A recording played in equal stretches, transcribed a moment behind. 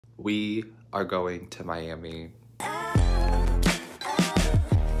We are going to Miami.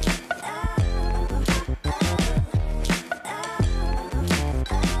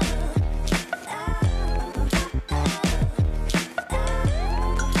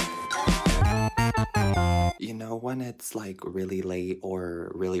 You know when it's like really late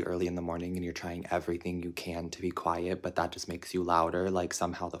or really early in the morning and you're trying everything you can to be quiet, but that just makes you louder? Like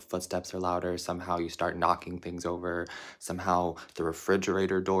somehow the footsteps are louder, somehow you start knocking things over, somehow the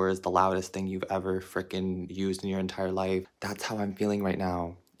refrigerator door is the loudest thing you've ever freaking used in your entire life. That's how I'm feeling right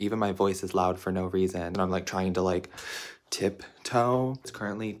now. Even my voice is loud for no reason. And I'm like trying to like tiptoe. It's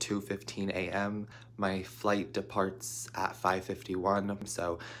currently 2:15 a.m. My flight departs at 5:51,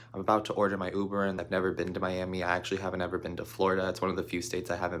 so I'm about to order my Uber, and I've never been to Miami. I actually haven't ever been to Florida. It's one of the few states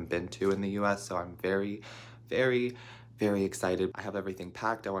I haven't been to in the US, so I'm very, very, very excited. I have everything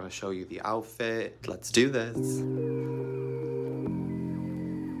packed. I want to show you the outfit. Let's do this.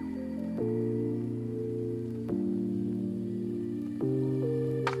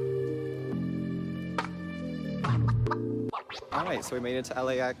 Alright, so we made it to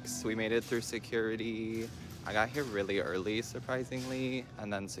LAX, we made it through security. I got here really early, surprisingly,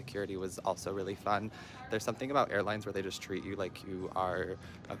 and then security was also really fun. There's something about airlines where they just treat you like you are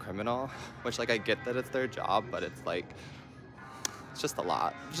a criminal, which like I get that it's their job, but it's like, it's just a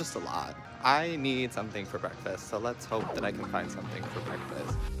lot, it's just a lot. I need something for breakfast, so let's hope that I can find something for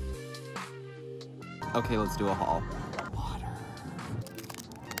breakfast. Okay, let's do a haul. Water.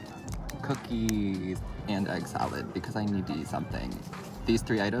 Cookies. And egg salad because I need to eat something. These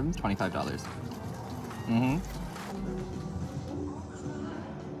 3 items, $25.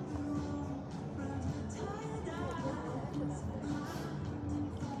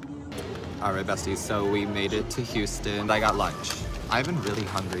 All right, besties, so we made it to Houston. I got lunch. I've been really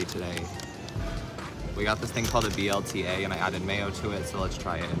hungry today. We got this thing called a BLTA and I added mayo to it, so let's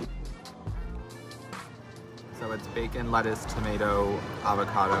try it. So it's bacon, lettuce, tomato,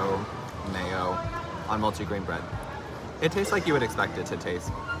 avocado, mayo on multigrain bread. It tastes like you would expect it to taste,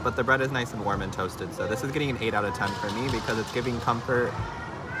 but the bread is nice and warm and toasted, so this is getting an 8 out of 10 for me because it's giving comfort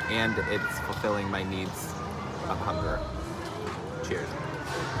and it's fulfilling my needs of hunger. Cheers.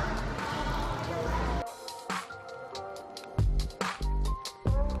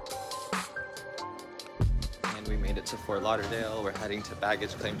 And we made it to Fort Lauderdale. We're heading to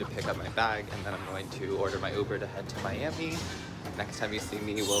baggage claim to pick up my bag, and then I'm going to order my Uber to head to Miami. Next time you see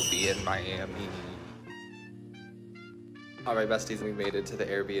me, we'll be in Miami. Alright besties, we made it to the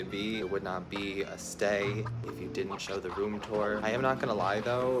Airbnb. It would not be a stay if you didn't show the room tour. I am not gonna lie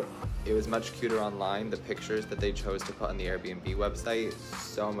though, it was much cuter online. The pictures that they chose to put on the Airbnb website,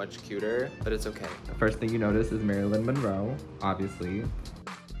 so much cuter, but it's okay. The first thing you notice is Marilyn Monroe, obviously.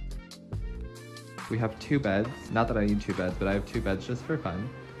 We have 2 beds. Not that I need 2 beds, but I have 2 beds just for fun.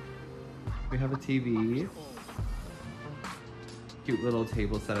 We have a TV. Cute little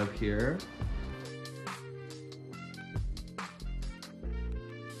table set up here.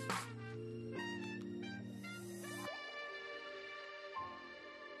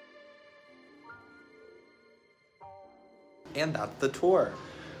 And that's the tour.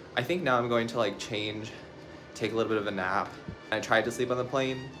 I think now I'm going to like change, take a little bit of a nap. I tried to sleep on the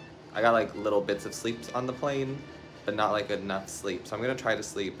plane. I got like little bits of sleeps on the plane, but not like enough sleep. So I'm gonna try to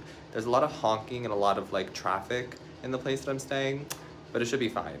sleep. There's a lot of honking and a lot of like traffic in the place that I'm staying, but it should be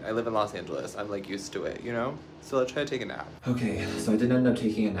fine. I live in Los Angeles. I'm like used to it, you know? So let's try to take a nap. Okay, so I did end up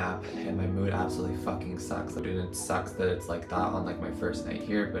taking a nap and my mood absolutely fucking sucks. And it sucks that it's like that on like my first night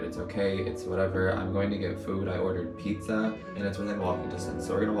here, but it's okay, it's whatever. I'm going to get food. I ordered pizza and it's within walking distance.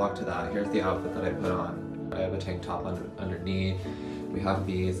 So we're gonna walk to that. Here's the outfit that I put on. I have a tank top underneath. We have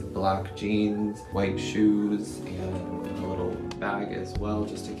these black jeans, white shoes, and a little bag as well,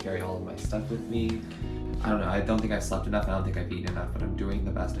 just to carry all of my stuff with me. I don't know, I don't think I've slept enough, I don't think I've eaten enough, but I'm doing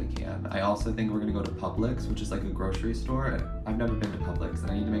the best I can. I also think we're gonna go to Publix, which is like a grocery store. I've never been to Publix,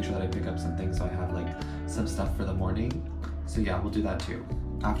 and I need to make sure that I pick up some things so I have like some stuff for the morning. So yeah, we'll do that too,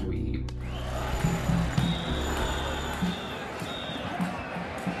 after we eat.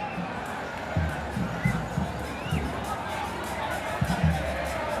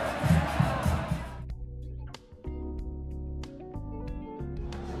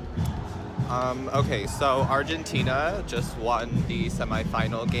 Okay, so Argentina just won the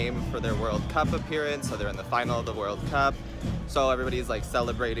semifinal game for their World Cup appearance, so they're in the final of the World Cup. So everybody's like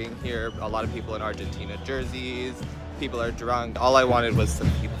celebrating here. A lot of people in Argentina jerseys, people are drunk. All I wanted was some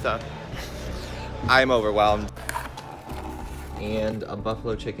pizza. I'm overwhelmed. And a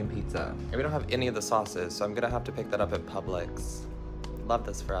buffalo chicken pizza. And we don't have any of the sauces, so I'm gonna have to pick that up at Publix. Love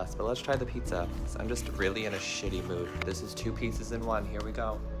this for us, but let's try the pizza. I'm just really in a shitty mood. This is 2 pieces in 1, here we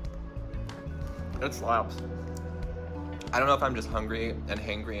go. It slaps. I don't know if I'm just hungry and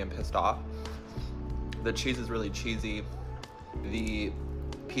hangry and pissed off. The cheese is really cheesy. The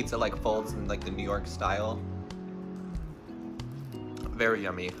pizza like folds in like the New York style. Very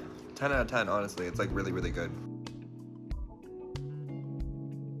yummy. 10 out of 10, honestly. It's like really, really good.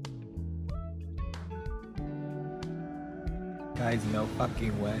 Guys, no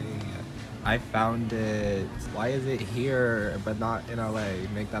fucking way. I found it. Why is it here but not in LA?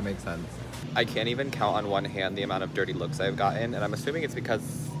 Make that make sense. I can't even count on one hand the amount of dirty looks I've gotten, and I'm assuming it's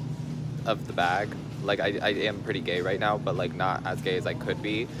because of the bag. Like, I am pretty gay right now, but like not as gay as I could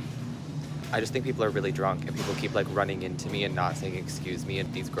be. I just think people are really drunk, and people keep like running into me and not saying excuse me,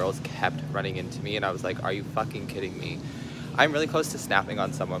 and these girls kept running into me, and I was like, are you fucking kidding me? I'm really close to snapping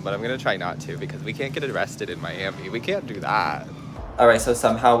on someone, but I'm gonna try not to because we can't get arrested in Miami. We can't do that. All right, so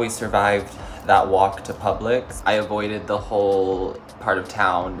somehow we survived that walk to Publix. I avoided the whole part of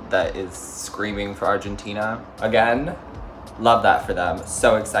town that is screaming for Argentina. Again, love that for them.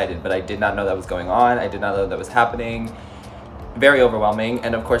 So excited, but I did not know that was going on. I did not know that was happening. Very overwhelming.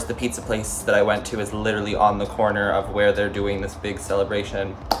 And of course, the pizza place that I went to is literally on the corner of where they're doing this big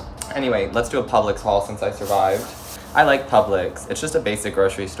celebration. Anyway, let's do a Publix haul since I survived. I like Publix. It's just a basic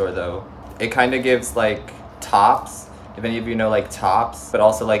grocery store though. It kind of gives like Tops, if any of you know like Tops, but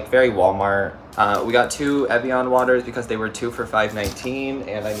also like very Walmart. We got 2 Evian waters because they were 2 for $5.19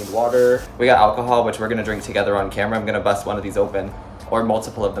 and I need water. We got alcohol, which we're gonna drink together on camera. I'm gonna bust one of these open, or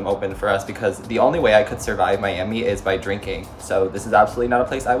multiple of them open for us, because the only way I could survive Miami is by drinking. So this is absolutely not a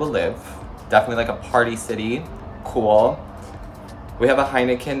place I will live. Definitely like a party city. Cool. We have a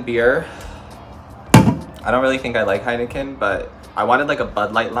Heineken beer. I don't really think I like Heineken, but I wanted like a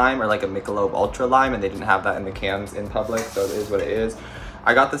Bud Light lime or like a Michelob Ultra lime, and they didn't have that in the cans in Publix, so it is what it is.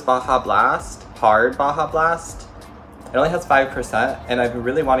 I got this Baja Blast, hard Baja Blast. It only has 5%, and I've been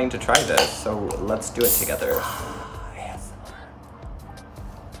really wanting to try this, so let's do it together.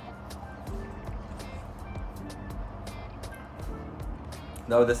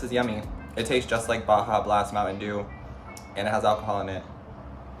 No, this is yummy. It tastes just like Baja Blast Mountain Dew, and it has alcohol in it.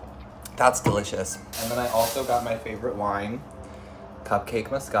 That's delicious. And then I also got my favorite wine, Cupcake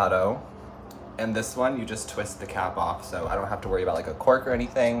Moscato. And this one, you just twist the cap off, so I don't have to worry about like a cork or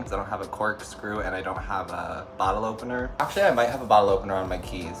anything, because I don't have a corkscrew and I don't have a bottle opener. Actually, I might have a bottle opener on my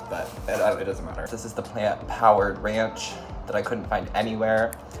keys, but it doesn't matter. This is the plant-powered ranch that I couldn't find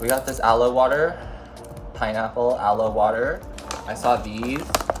anywhere. We got this aloe water, pineapple aloe water. I saw these.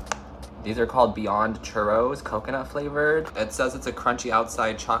 These are called Beyond Churros, coconut flavored. It says it's a crunchy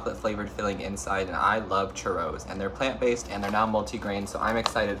outside, chocolate flavored filling inside, and I love churros. And they're plant-based and they're now multi-grain, so I'm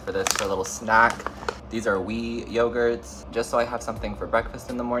excited for this for a little snack. These are wee yogurts, just so I have something for breakfast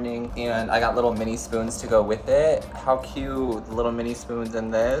in the morning. And I got little mini spoons to go with it. How cute, the little mini spoons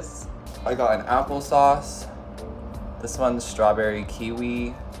in this. I got an applesauce. This one's strawberry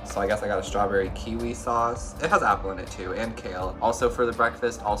kiwi. So I guess I got a strawberry kiwi sauce. It has apple in it too, and kale. Also for the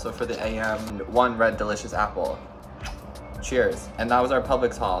breakfast, also for the AM. And 1 red delicious apple. Cheers. And that was our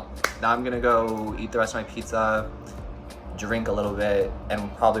Publix haul. Now I'm gonna go eat the rest of my pizza, drink a little bit,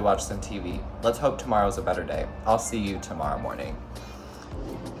 and probably watch some TV. Let's hope tomorrow's a better day. I'll see you tomorrow morning.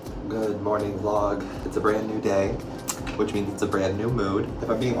 Good morning vlog. It's a brand new day, which means it's a brand new mood. If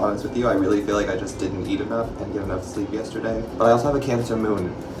I'm being honest with you, I really feel like I just didn't eat enough and get enough sleep yesterday. But I also have a Cancer moon,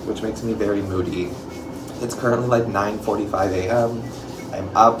 which makes me very moody. It's currently like 9:45 a.m.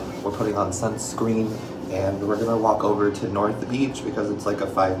 I'm up, we're putting on sunscreen, and we're gonna walk over to North Beach because it's like a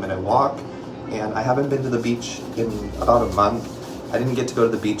 5-minute walk. And I haven't been to the beach in about a month. I didn't get to go to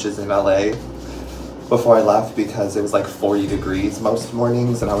the beaches in LA before I left because it was like 40 degrees most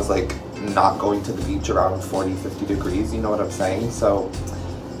mornings, and I was like not going to the beach around 40, 50 degrees, you know what I'm saying? So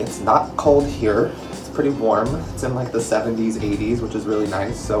it's not cold here. It's pretty warm. It's in like the 70s, 80s, which is really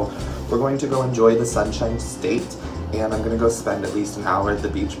nice. So we're going to go enjoy the Sunshine State, and I'm gonna go spend at least an hour at the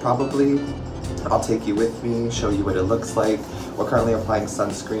beach probably. I'll take you with me, show you what it looks like. We're currently applying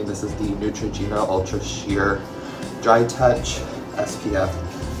sunscreen. This is the Neutrogena Ultra Sheer Dry Touch SPF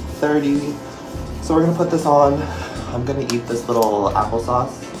 30. So we're gonna put this on. I'm gonna eat this little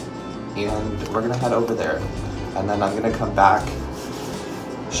applesauce, and we're gonna head over there. And then I'm gonna come back,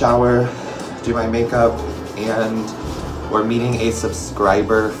 shower, do my makeup, and we're meeting a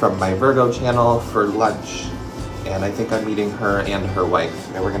subscriber from my Virgo channel for lunch. And I think I'm meeting her and her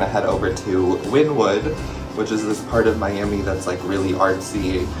wife. And we're gonna head over to Wynwood, which is this part of Miami that's like really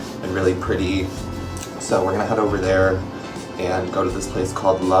artsy and really pretty. So we're gonna head over there and go to this place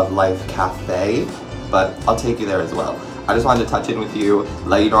called Love Life Cafe, but I'll take you there as well. I just wanted to touch in with you,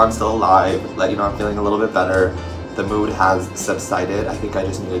 let you know I'm still alive, let you know I'm feeling a little bit better. The mood has subsided. I think I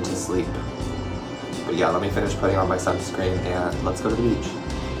just needed to sleep. But yeah, let me finish putting on my sunscreen and let's go to the beach.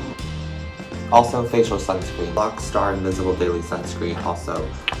 Also, facial sunscreen. Rockstar Invisible Daily Sunscreen, also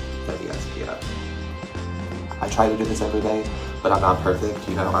 30 SPF. I try to do this every day, but I'm not perfect.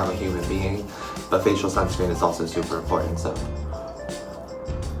 You know, I'm a human being. But facial sunscreen is also super important, so.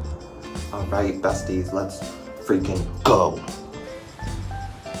 Alright, besties, let's freaking go.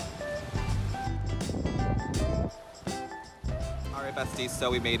 Alright, besties,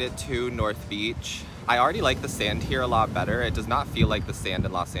 so we made it to North Beach. I already like the sand here a lot better. It does not feel like the sand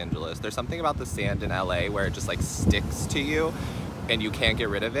in Los Angeles. There's something about the sand in LA where it just like sticks to you and you can't get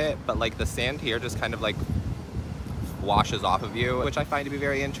rid of it, but like the sand here just kind of like washes off of you, which I find to be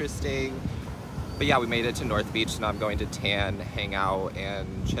very interesting. But yeah, we made it to North Beach, so now I'm going to tan, hang out,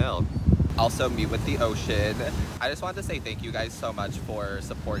 and chill. Also meet with the ocean. I just wanted to say thank you guys so much for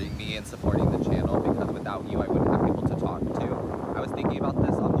supporting me and supporting the channel, because without you I wouldn't have people to talk to. I was thinking about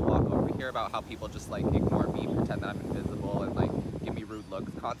this on the walk over here about how people just like ignore me, pretend that I'm invisible, and like give me rude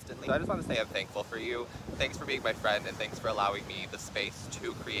looks constantly. So I just want to say I'm thankful for you. Thanks for being my friend, and thanks for allowing me the space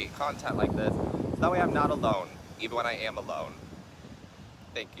to create content like this, so that way I'm not alone, even when I am alone.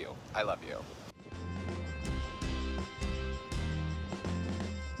 Thank you. I love you.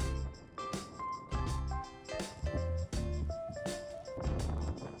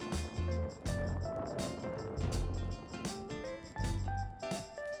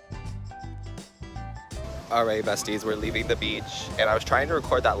 Alright, besties, we're leaving the beach, and I was trying to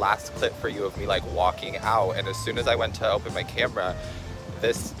record that last clip for you of me like walking out, and as soon as I went to open my camera,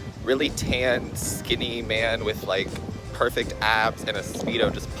 this really tan, skinny man with like perfect abs and a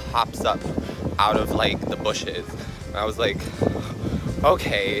Speedo just pops up out of like the bushes. And I was like,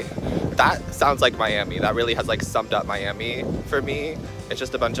 okay, that sounds like Miami. That really has like summed up Miami for me. It's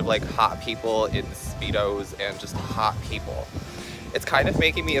just a bunch of like hot people in Speedos and just hot people. It's kind of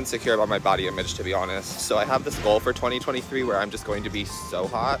making me insecure about my body image, to be honest. So I have this goal for 2023 where I'm just going to be so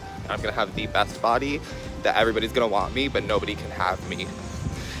hot, and I'm gonna have the best body that everybody's gonna want me, but nobody can have me.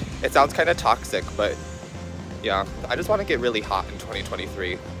 It sounds kind of toxic, but yeah, I just want to get really hot in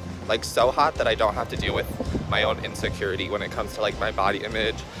 2023. Like so hot that I don't have to deal with my own insecurity when it comes to like my body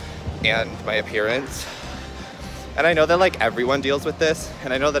image and my appearance. And I know that like everyone deals with this,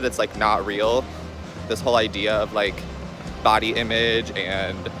 and I know that it's like not real, this whole idea of like body image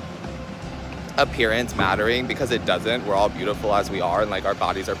and appearance mattering, because it doesn't. We're all beautiful as we are, and like our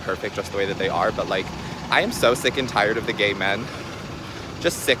bodies are perfect just the way that they are. But like I am so sick and tired of the gay men,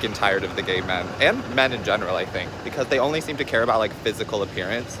 just sick and tired of the gay men, and men in general, I think, because they only seem to care about like physical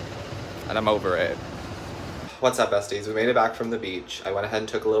appearance, and I'm over it. What's up, besties? We made it back from the beach. I went ahead and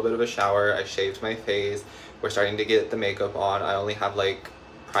took a little bit of a shower. I shaved my face. We're starting to get the makeup on. I only have like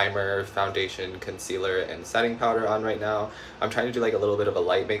primer, foundation, concealer, and setting powder on right now. I'm trying to do like a little bit of a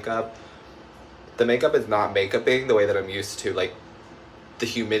light makeup. The makeup is not makeuping the way that I'm used to. Like the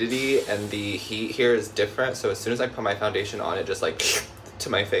humidity and the heat here is different, so as soon as I put my foundation on, it just like to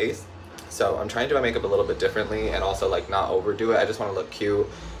my face. So I'm trying to do my makeup a little bit differently, and also like not overdo it. I just want to look cute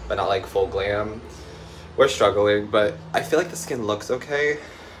but not like full glam. We're struggling, but I feel like the skin looks okay.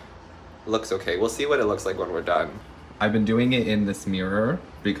 Looks okay. We'll see what it looks like when we're done. I've been doing it in this mirror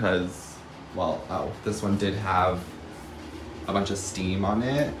because, well, oh, this one did have a bunch of steam on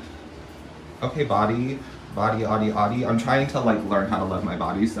it. Okay, body. I'm trying to like learn how to love my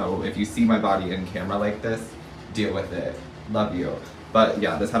body, so if you see my body in camera like this, deal with it. Love you. But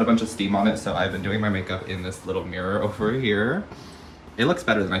yeah, this had a bunch of steam on it, so I've been doing my makeup in this little mirror over here. It looks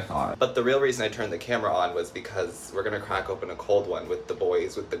better than I thought. But the real reason I turned the camera on was because we're gonna crack open a cold one with the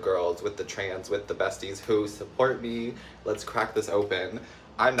boys, with the girls, with the trans, with the besties who support me. Let's crack this open.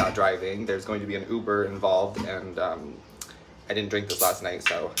 I'm not driving. There's going to be an Uber involved, and I didn't drink this last night,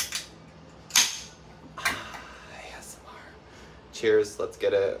 so. ASMR. Cheers, let's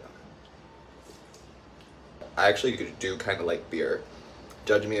get it. I actually do kind of like beer.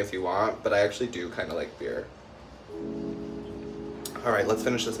 Judge me if you want, but I actually do kind of like beer. Alright, let's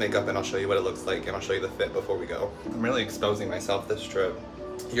finish this makeup and I'll show you what it looks like, and I'll show you the fit before we go. I'm really exposing myself this trip.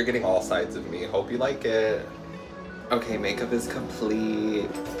 You're getting all sides of me. Hope you like it. Okay, makeup is complete.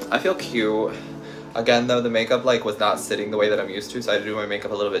 I feel cute. Again though, the makeup like was not sitting the way that I'm used to, so I had to do my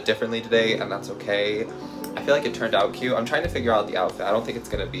makeup a little bit differently today, and that's okay. I feel like it turned out cute. I'm trying to figure out the outfit. I don't think it's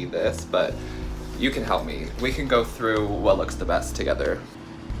gonna be this, but you can help me. We can go through what looks the best together.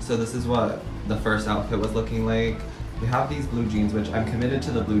 So this is what the first outfit was looking like. We have these blue jeans, which I'm committed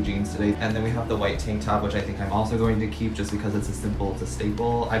to the blue jeans today. And then we have the white tank top, which I think I'm also going to keep just because it's it's a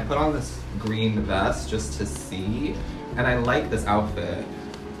staple. I put on this green vest just to see, and I like this outfit,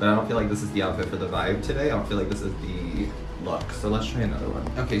 but I don't feel like this is the outfit for the vibe today. I don't feel like this is the look. So let's try another one.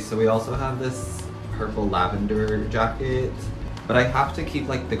 Okay, so we also have this purple lavender jacket. But I have to keep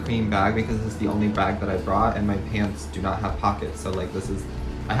like the cream bag because this is the only bag that I brought, and my pants do not have pockets. So like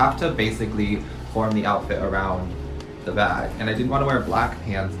I have to basically form the outfit around the bag. And I didn't want to wear black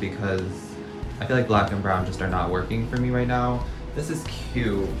pants because I feel like black and brown just are not working for me right now. This is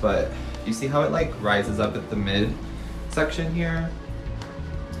cute, but you see how it like rises up at the mid section here?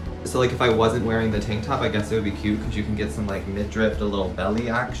 So like if I wasn't wearing the tank top, I guess it would be cute because you can get some like midriff, a little belly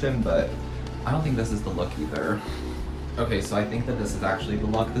action, but I don't think this is the look either. Okay, so I think that this is actually the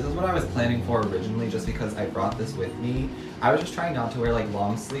look. This is what I was planning for originally just because I brought this with me. I was just trying not to wear like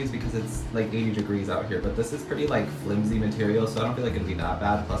long sleeves because it's like 80 degrees out here, but this is pretty like flimsy material, so I don't feel like it'd be that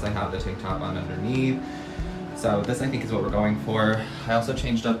bad. Plus I have the tank top on underneath. So this I think is what we're going for. I also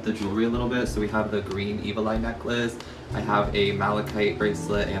changed up the jewelry a little bit. So we have the green evil eye necklace. I have a malachite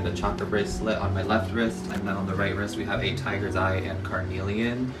bracelet and a chakra bracelet on my left wrist. And then on the right wrist we have a tiger's eye and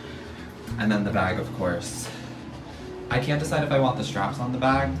carnelian. And then the bag, of course. I can't decide if I want the straps on the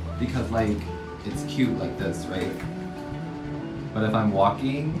bag because like it's cute like this, right? But if I'm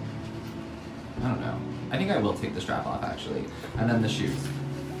walking, I don't know. I think I will take the strap off actually. And then the shoes.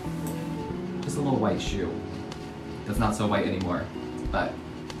 Just a little white shoe. That's not so white anymore, but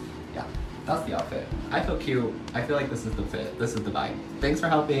yeah, that's the outfit. I feel cute. I feel like this is the fit. This is the vibe. Thanks for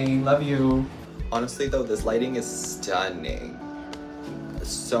helping. Love you. Honestly though, this lighting is stunning.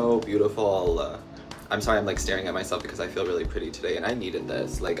 So beautiful. I'm sorry I'm like staring at myself because I feel really pretty today and I needed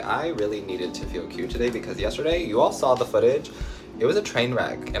this. Like I really needed to feel cute today because yesterday, you all saw the footage, it was a train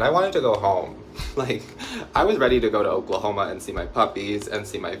wreck and I wanted to go home. Like I was ready to go to Oklahoma and see my puppies and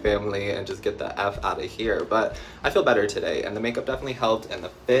see my family and just get the F out of here. But I feel better today and the makeup definitely helped and the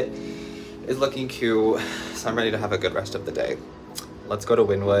fit is looking cute. So I'm ready to have a good rest of the day. Let's go to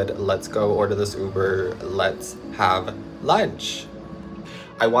Wynwood. Let's go order this Uber. Let's have lunch.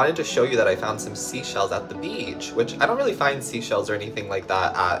 I wanted to show you that I found some seashells at the beach, which I don't really find seashells or anything like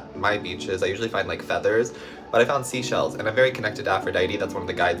that at my beaches. I usually find like feathers, but I found seashells and I'm very connected to Aphrodite. That's one of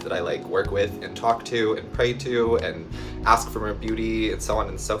the guides that I like work with and talk to and pray to and ask for more beauty and so on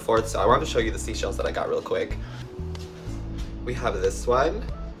and so forth. So I wanted to show you the seashells that I got real quick. We have this one,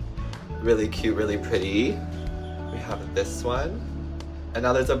 really cute, really pretty. We have this one. And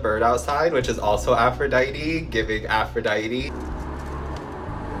now there's a bird outside, which is also Aphrodite, giving Aphrodite.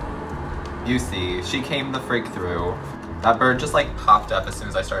 You see, she came the freak through. That bird just like popped up as soon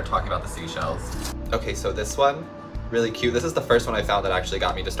as I started talking about the seashells. Okay, so this one, really cute. This is the first one I found that actually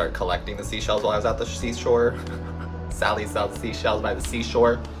got me to start collecting the seashells while I was at the seashore. Sally sells seashells by the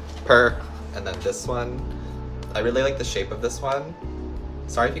seashore. Purr. And then this one, I really like the shape of this one.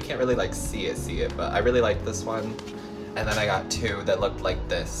 Sorry if you can't really like see it, but I really like this one. And then I got two that looked like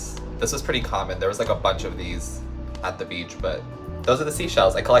this. This was pretty common. There was like a bunch of these at the beach, but those are the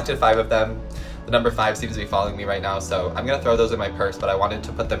seashells. I collected 5 of them. The number 5 seems to be following me right now, so I'm gonna throw those in my purse, but I wanted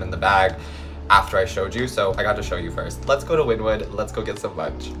to put them in the bag after I showed you, so I got to show you first. Let's go to Wynwood. Let's go get some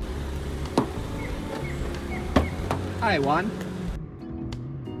lunch. Hi, Juan.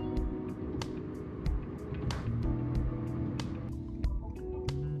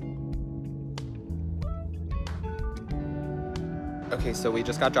 Okay, so we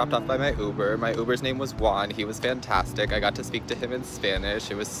just got dropped off by my Uber. My Uber's name was Juan. He was fantastic. I got to speak to him in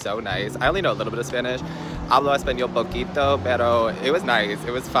Spanish. It was so nice. I only know a little bit of Spanish. Hablo español poquito, pero it was nice.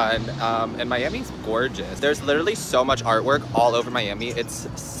 It was fun. And Miami's gorgeous. There's literally so much artwork all over Miami. It's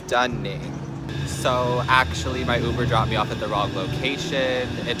stunning. So actually my Uber dropped me off at the wrong location.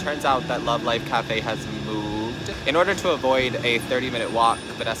 It turns out that Love Life Cafe has moved. In order to avoid a 30-minute walk,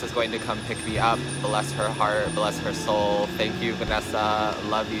 Vanessa's going to come pick me up. Bless her heart, bless her soul. Thank you, Vanessa,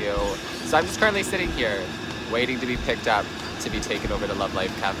 love you. So I'm just currently sitting here, waiting to be picked up to be taken over to Love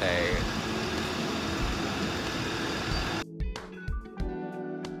Life Cafe.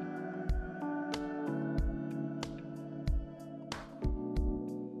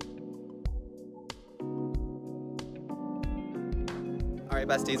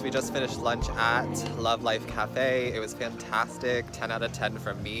 Alright besties, we just finished lunch at Love Life Cafe. It was fantastic, 10 out of 10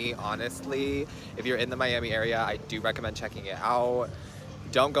 from me, honestly. If you're in the Miami area, I do recommend checking it out.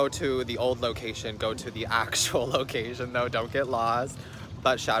 Don't go to the old location, go to the actual location though, don't get lost.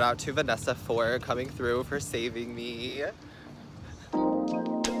 But shout out to Vanessa for coming through, for saving me.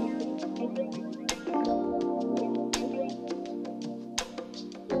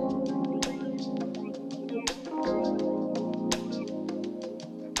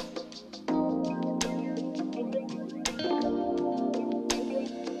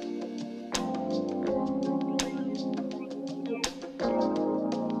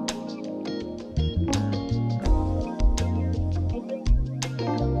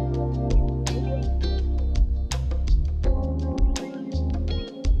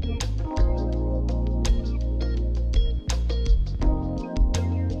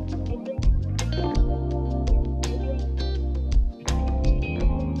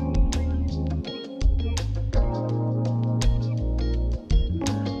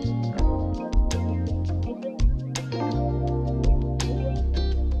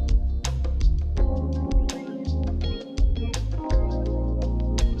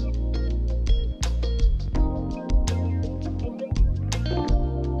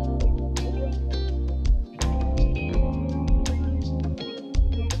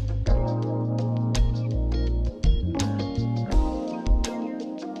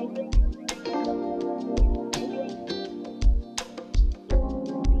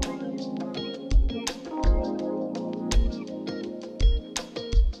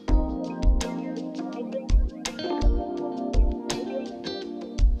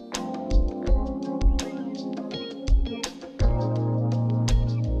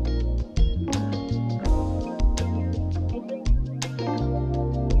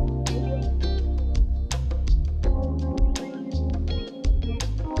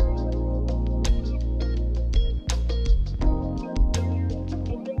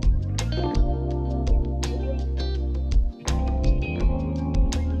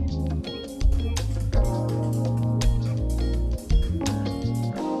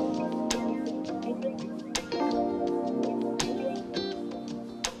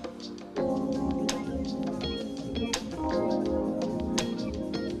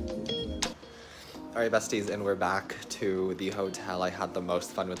 All right, besties, and we're back to the hotel. I had the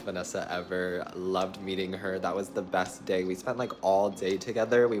most fun with Vanessa ever. Loved meeting her. That was the best day. We spent like all day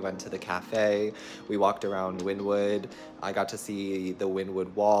together. We went to the cafe. We walked around Wynwood. I got to see the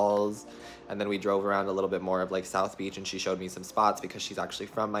Wynwood walls. And then we drove around a little bit more of like South Beach, and she showed me some spots because she's actually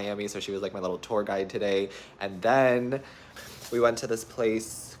from Miami. So she was like my little tour guide today. And then we went to this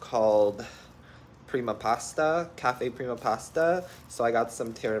place called Prima Pasta, Cafe Prima Pasta. So I got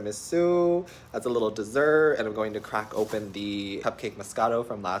some tiramisu as a little dessert, and I'm going to crack open the cupcake Moscato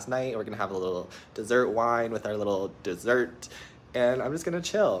from last night. We're gonna have a little dessert wine with our little dessert, and I'm just gonna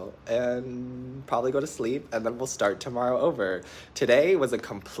chill and probably go to sleep, and then we'll start tomorrow over. Today was a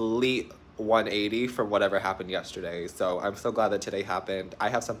complete 180 from whatever happened yesterday, so I'm so glad that today happened. I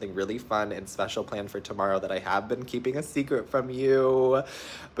have something really fun and special planned for tomorrow that I have been keeping a secret from you,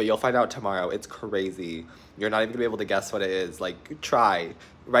 but you'll find out tomorrow. It's crazy. You're not even gonna be able to guess what it is. Like, try.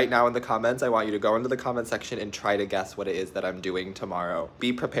 Right now in the comments, I want you to go into the comment section and try to guess what it is that I'm doing tomorrow.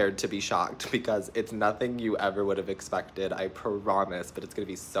 Be prepared to be shocked because it's nothing you ever would have expected, I promise, but it's gonna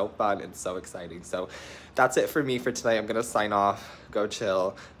be so fun and so exciting. So that's it for me for tonight. I'm gonna sign off, go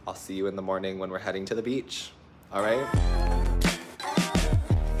chill. I'll see you in the morning when we're heading to the beach. All right?